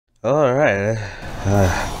Alright,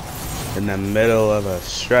 in the middle of a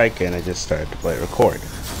strike and I just started to play record.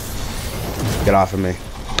 Get off of me.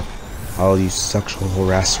 All you sexual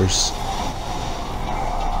harassers.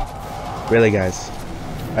 Really guys,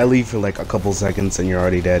 I leave for like a couple seconds and you're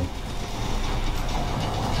already dead.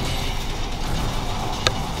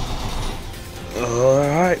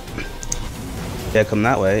 Alright. Yeah, come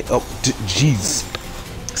that way. Oh, jeez.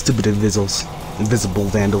 Stupid invisible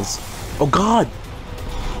vandals. Oh god!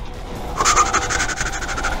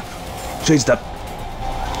 Chased up.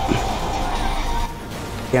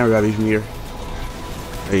 Can't grab you from here.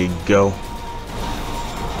 There you go.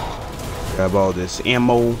 Grab all this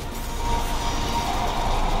ammo.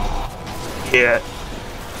 Yeah.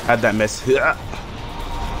 How'd that miss?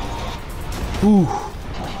 Whew.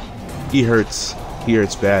 He hurts. He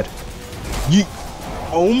hurts bad. Yeet.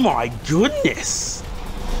 Oh my goodness!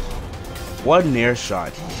 What an air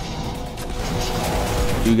shot.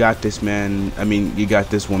 You got this, man. I mean, you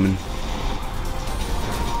got this, woman.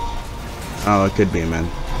 Oh, it could be, man.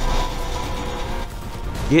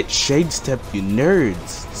 Get shade step, you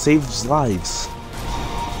nerds. Saves lives.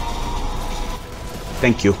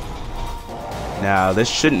 Thank you. Now, this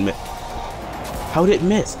shouldn't miss. How did it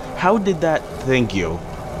miss? How did that? Thank you.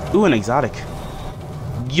 Ooh, an exotic.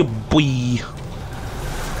 Yeah, boy.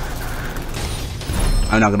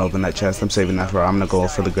 I'm not gonna open that chest. I'm saving that for. I'm gonna go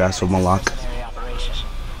for the grass with my lock.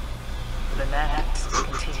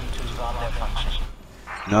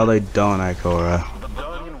 No, they don't, Ikora.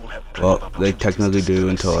 Well, they technically do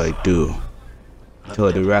until I do. Until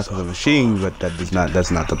I do Wrath of the Machine, but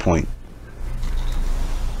that's not the point.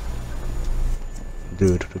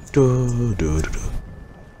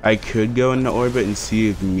 I could go into orbit and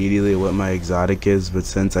see immediately what my exotic is, but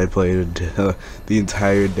since I played the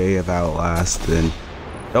entire day of Outlast, then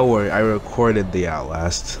don't worry, I recorded the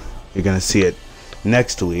Outlast. You're gonna see it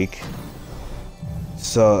next week.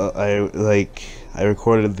 So I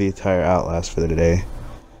recorded the entire Outlast for the day.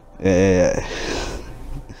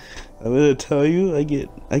 I'm gonna tell you, I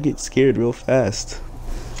get scared real fast.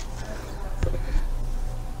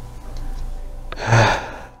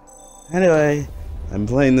 Anyway, I'm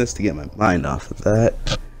playing this to get my mind off of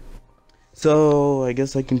that. So I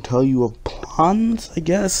guess I can tell you of plans. I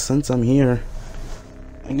guess since I'm here,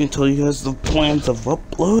 I can tell you guys the plans of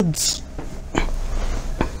uploads.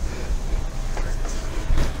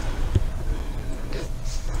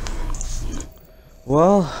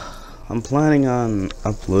 Well, I'm planning on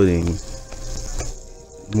uploading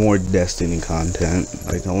more Destiny content.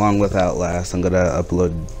 Like, along with Outlast, I'm gonna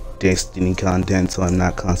upload Destiny content so I'm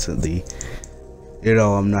not constantly, you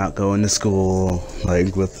know, I'm not going to school,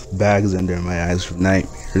 like, with bags under my eyes from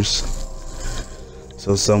nightmares.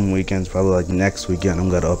 So some weekends, probably like next weekend, I'm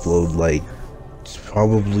gonna upload, like,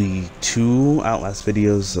 probably 2 Outlast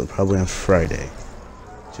videos, probably on Friday.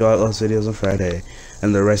 2 Outlast videos on Friday.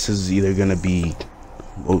 And the rest is either gonna be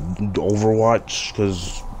Overwatch,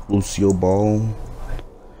 because Lucio Ball,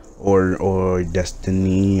 or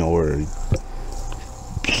Destiny, or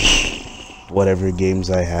whatever games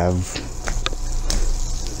I have.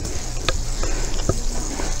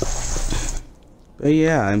 But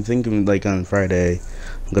yeah, I'm thinking like on Friday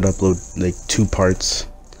I'm gonna upload like 2 parts,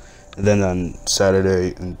 and then on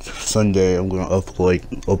Saturday and Sunday I'm gonna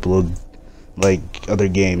upload like other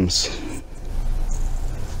games.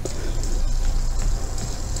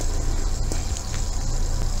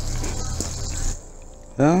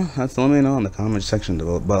 Well, let me know in the comment section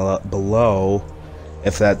below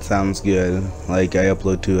if that sounds good. Like, I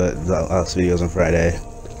upload 2 Outlast videos on Friday,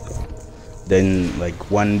 then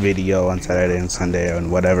like 1 video on Saturday and Sunday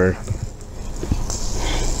and whatever.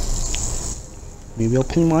 Maybe I'll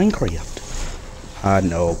play Minecraft.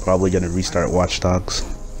 No, probably gonna restart Watch Dogs.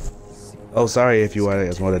 Oh, sorry if you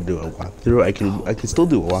guys want to do a walkthrough. I can still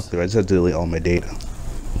do a walkthrough. I just have to delete all my data.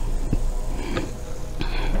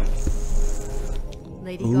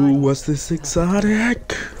 Ooh, what's this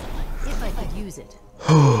exotic? If I could use it.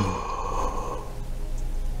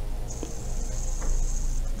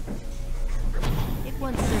 It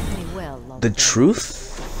went certainly well. The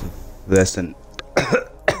truth? That's an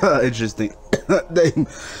interesting name.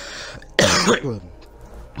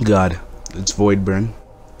 God, it's Void Burn.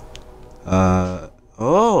 Oh,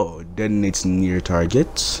 detonates near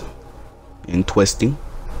targets and twisting,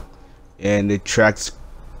 and it tracks.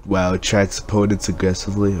 Wow, it tracks opponents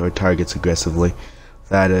aggressively or targets aggressively.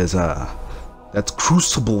 That is that's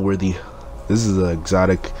crucible worthy. This is an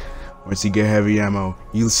exotic. Once you get heavy ammo,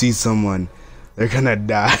 you'll see someone, they're gonna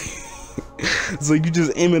die. It's like you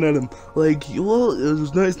just aiming at them. Like, well, it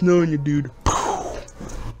was nice knowing you, dude.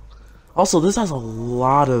 Also, this has a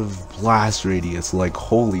lot of blast radius. Like,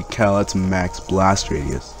 holy cow, that's max blast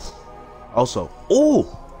radius. Also, oh,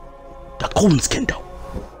 the golden skin though.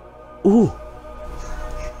 Ooh,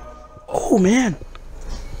 oh man,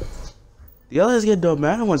 the others get dumb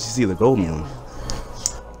mad once you see the golden one.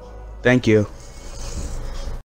 Thank you.